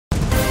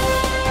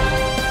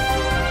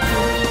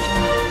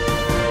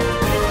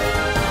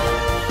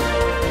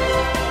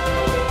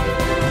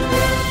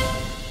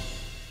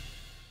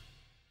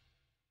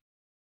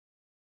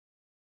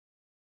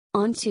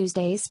On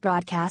Tuesday's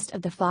broadcast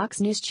of the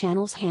Fox News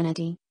Channel's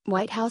Hannity,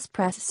 White House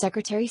Press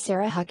Secretary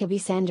Sarah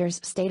Huckabee Sanders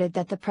stated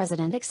that the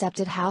president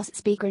accepted House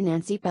Speaker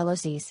Nancy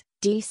Pelosi's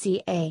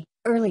DCA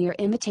earlier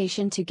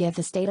invitation to give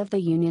the State of the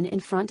Union in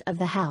front of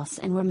the House,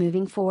 and we're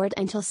moving forward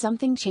until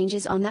something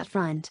changes on that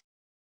front.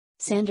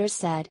 Sanders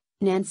said,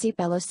 Nancy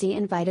Pelosi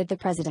invited the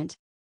president.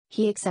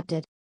 He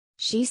accepted.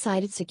 She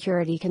cited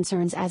security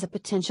concerns as a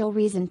potential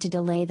reason to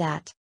delay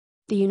that.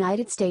 The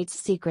United States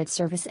Secret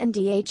Service and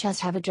DHS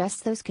have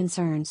addressed those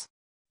concerns.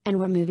 And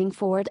we're moving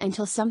forward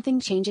until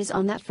something changes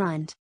on that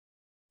front.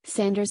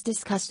 Sanders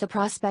discussed the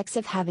prospects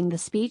of having the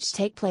speech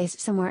take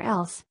place somewhere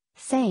else,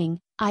 saying,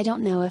 I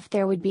don't know if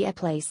there would be a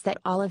place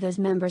that all of those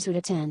members would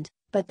attend,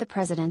 but the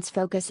president's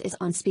focus is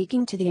on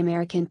speaking to the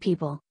American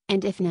people,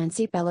 and if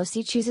Nancy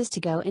Pelosi chooses to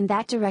go in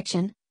that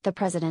direction, the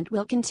president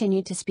will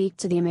continue to speak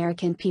to the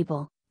American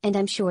people, and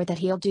I'm sure that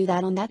he'll do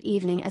that on that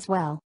evening as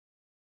well.